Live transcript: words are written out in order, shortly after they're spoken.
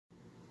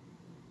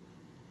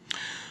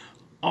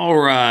All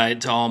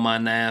right, to all my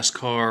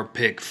NASCAR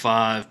Pick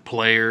 5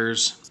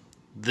 players,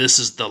 this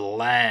is the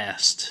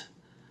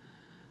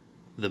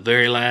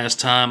very last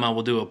time I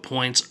will do a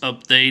points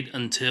update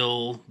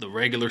until the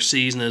regular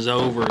season is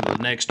over. The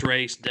next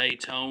race,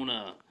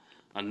 Daytona,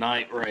 a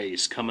night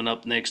race coming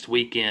up next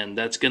weekend.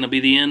 That's going to be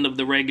the end of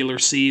the regular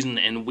season,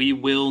 and we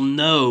will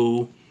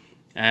know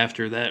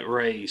after that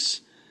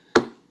race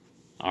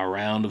our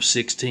round of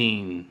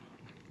 16.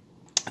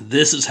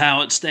 This is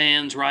how it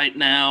stands right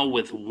now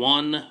with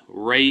one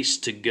race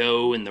to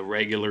go in the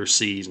regular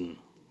season.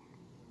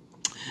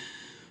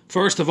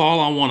 First of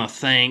all, I want to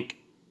thank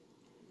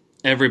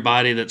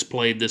everybody that's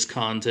played this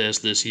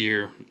contest this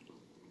year.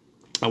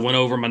 I went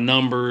over my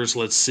numbers.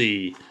 Let's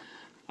see.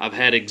 I've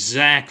had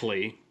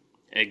exactly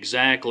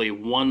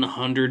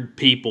 100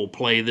 people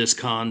play this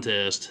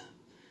contest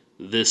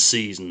this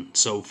season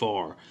so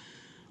far.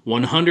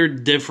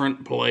 100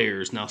 different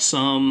players. Now,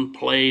 some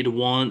played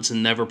once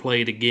and never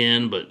played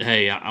again, but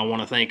hey, I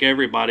want to thank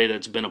everybody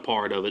that's been a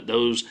part of it.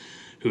 Those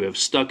who have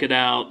stuck it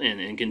out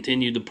and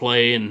continued to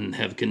play and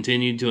have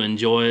continued to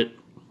enjoy it.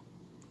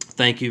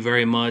 Thank you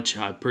very much.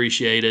 I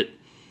appreciate it.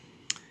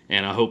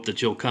 And I hope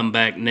that you'll come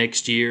back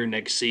next year,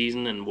 next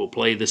season, and we'll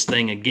play this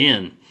thing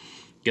again.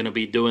 Going to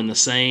be doing the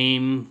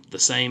same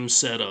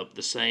setup,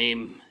 the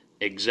same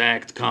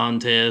exact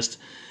contest.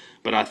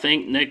 But I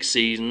think next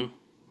season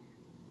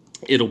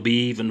it'll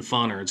be even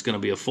funner. It's going to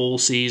be a full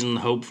season.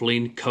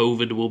 Hopefully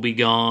COVID will be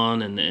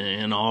gone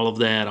and all of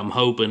that. I'm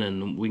hoping,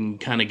 and we can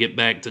kind of get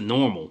back to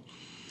normal.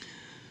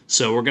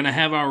 So we're going to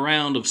have our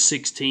round of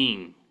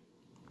 16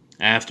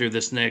 after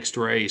this next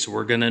race.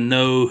 We're going to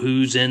know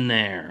who's in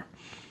there.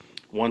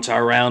 Once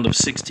our round of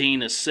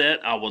 16 is set,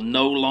 I will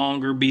no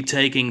longer be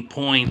taking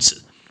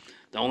points.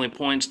 The only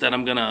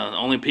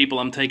people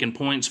I'm taking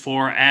points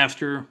for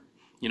after,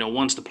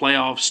 once the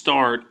playoffs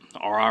start,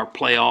 are our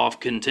playoff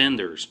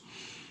contenders.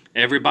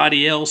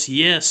 Everybody else,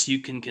 yes, you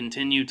can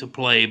continue to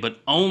play,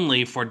 but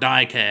only for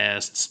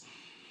diecasts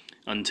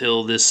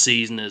until this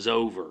season is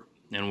over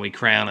and we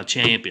crown a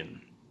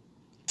champion.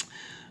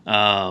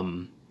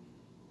 Once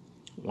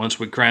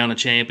we crown a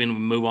champion, we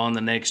move on the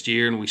next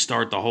year and we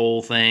start the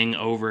whole thing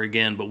over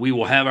again. But we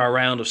will have our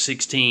round of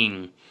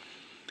 16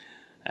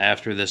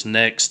 after this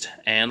next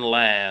and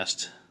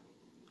last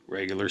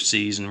regular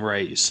season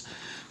race.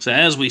 So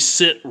as we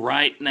sit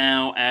right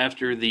now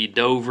after the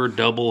Dover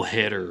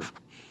doubleheader,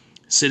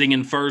 sitting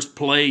in first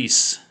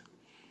place,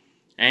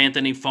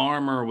 Anthony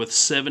Farmer with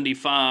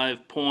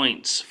 75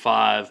 points,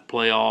 5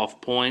 playoff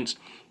points.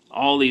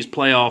 All these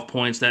playoff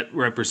points, that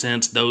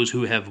represents those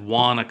who have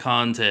won a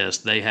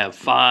contest. They have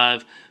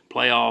 5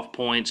 playoff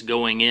points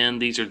going in.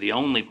 These are the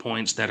only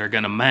points that are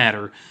going to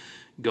matter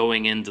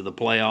going into the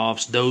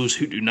playoffs. Those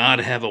who do not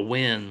have a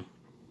win,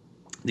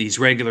 these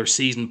regular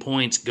season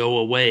points go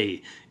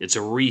away. It's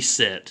a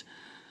reset.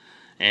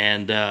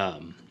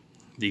 And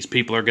these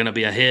people are going to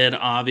be ahead,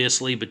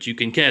 obviously, but you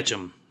can catch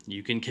them.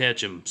 You can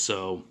catch them.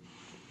 So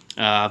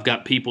I've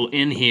got people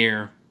in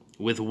here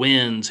with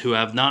wins who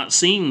I've not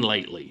seen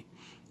lately.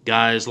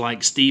 Guys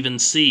like Stephen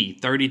C.,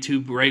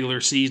 32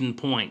 regular season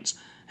points.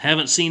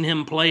 Haven't seen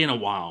him play in a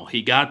while.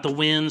 He got the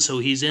win, so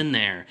he's in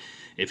there.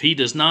 If he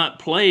does not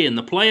play in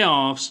the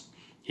playoffs,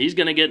 he's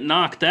going to get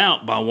knocked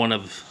out by one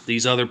of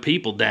these other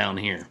people down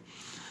here.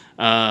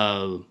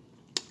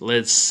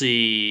 Let's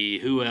see,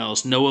 who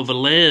else? Noah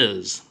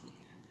Velez,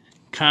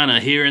 kind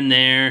of here and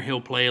there.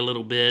 He'll play a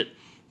little bit.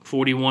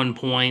 41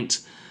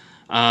 points.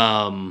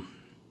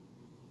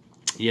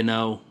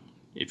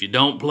 If you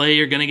don't play,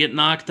 you're going to get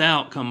knocked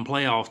out come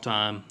playoff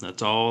time.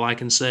 That's all I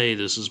can say.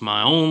 This is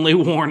my only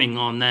warning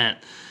on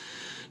that.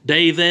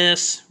 Dave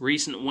S.,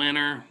 recent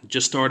winner,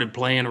 just started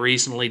playing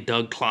recently.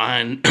 Doug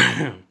Klein,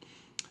 kind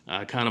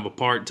of a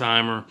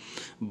part-timer,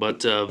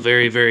 but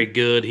very, very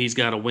good. He's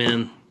got a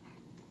win.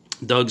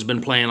 Doug's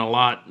been playing a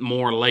lot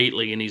more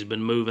lately, and he's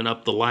been moving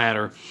up the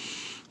ladder.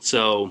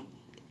 So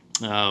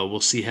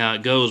we'll see how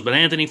it goes. But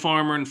Anthony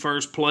Farmer in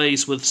first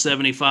place with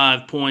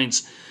 75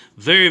 points.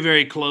 Very,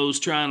 very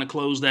close, trying to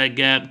close that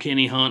gap.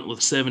 Kenny Hunt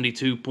with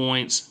 72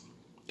 points.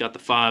 Got the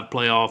 5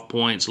 playoff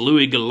points.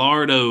 Louis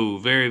Gallardo,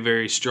 very,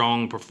 very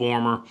strong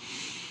performer.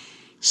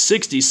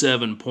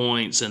 67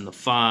 points and the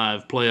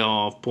 5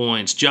 playoff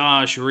points.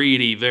 Josh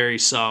Reedy, very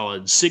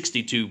solid.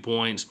 62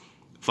 points,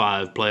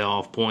 5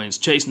 playoff points.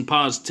 Chasing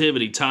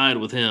Positivity tied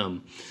with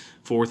him.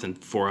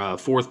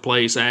 Fourth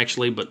place,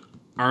 actually, but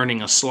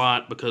earning a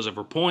slot because of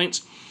her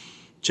points.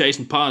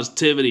 Chasing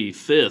Positivity,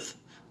 5th,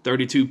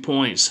 32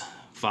 points.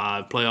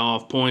 5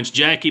 playoff points.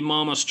 Jackie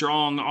Mama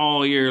strong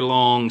all year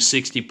long,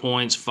 60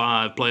 points,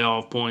 5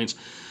 playoff points.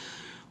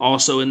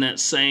 Also in that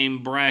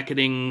same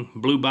bracketing,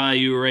 Blue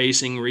Bayou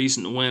Racing,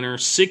 recent winner,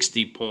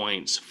 60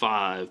 points,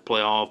 5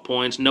 playoff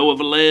points. Noah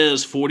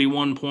Velez,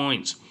 41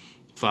 points,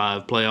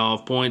 5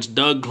 playoff points.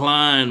 Doug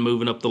Klein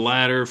moving up the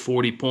ladder,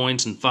 40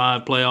 points and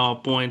 5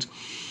 playoff points.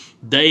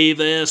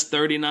 Dave S.,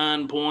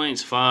 39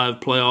 points,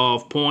 5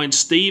 playoff points.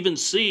 Stephen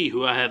C.,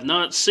 who I have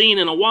not seen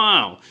in a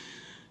while,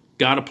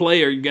 got to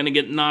play or you're going to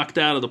get knocked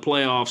out of the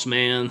playoffs,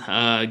 man.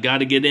 Got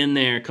to get in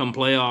there come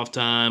playoff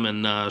time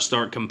and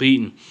start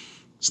competing.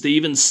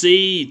 Stephen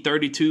C.,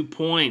 32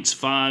 points,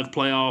 5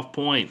 playoff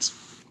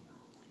points.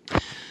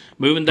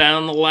 Moving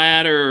down the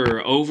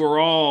ladder,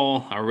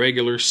 overall, our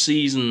regular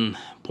season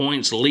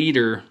points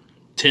leader,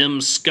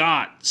 Tim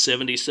Scott,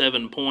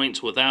 77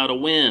 points without a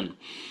win.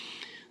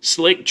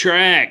 Slick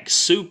Track,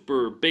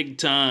 super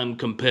big-time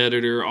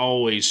competitor,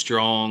 always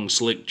strong.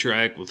 Slick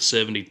Track with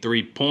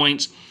 73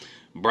 points.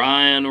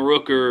 Brian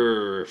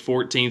Rooker,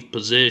 14th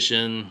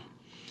position,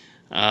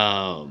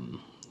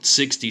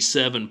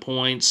 67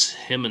 points.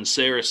 Him and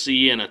Sarah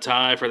C. in a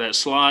tie for that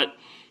slot.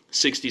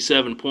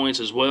 67 points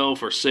as well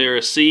for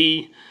Sarah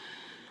C.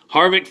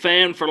 Harvick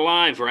Fan for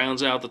Life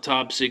rounds out the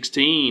top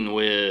 16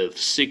 with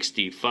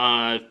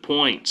 65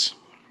 points.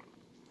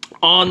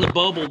 On the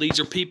bubble, these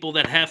are people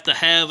that have to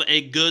have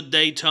a good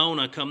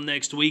Daytona come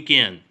next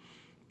weekend.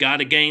 Got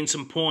to gain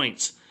some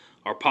points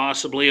or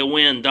possibly a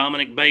win.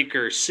 Dominic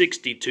Baker,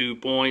 62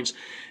 points,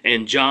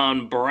 and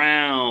John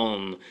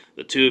Brown.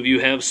 The two of you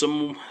have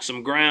some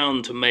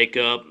ground to make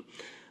up.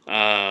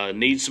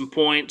 Need some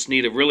points,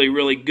 need a really,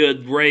 really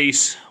good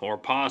race or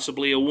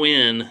possibly a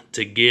win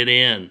to get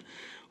in.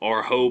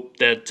 Or hope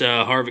that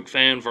Harvick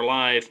Fan for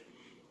Life,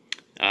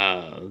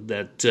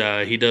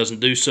 that he doesn't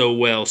do so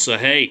well. So,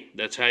 hey,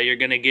 that's how you're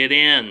going to get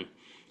in.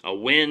 A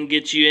win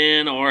gets you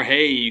in, or,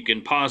 hey, you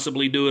can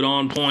possibly do it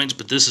on points.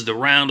 But this is the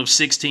round of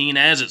 16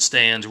 as it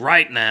stands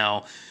right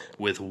now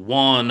with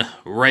one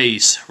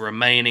race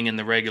remaining in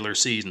the regular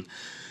season.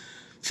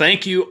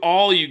 Thank you,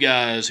 all you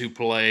guys who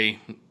play.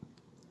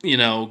 You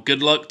know,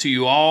 good luck to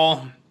you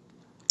all.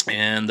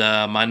 And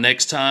my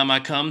next time I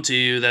come to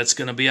you, that's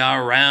going to be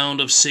our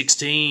round of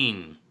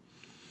 16.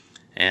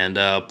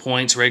 And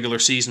points, regular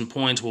season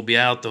points, will be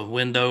out the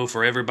window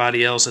for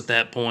everybody else at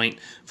that point.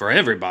 For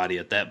everybody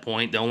at that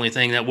point, the only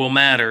thing that will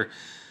matter,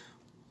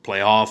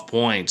 playoff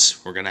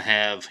points. We're going to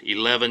have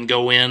 11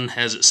 go in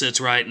as it sits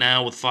right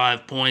now with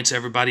 5 points.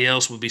 Everybody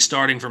else will be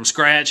starting from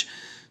scratch.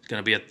 It's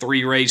going to be a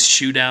 3-race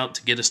shootout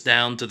to get us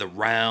down to the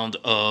round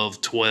of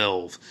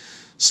 12.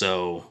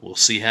 So we'll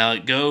see how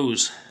it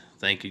goes.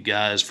 Thank you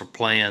guys for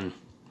playing.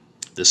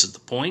 This is the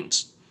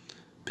points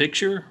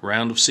picture,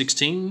 round of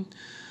 16.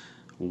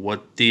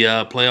 What the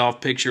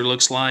playoff picture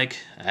looks like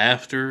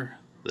after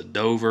the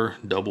Dover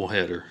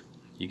doubleheader.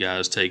 You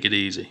guys take it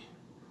easy.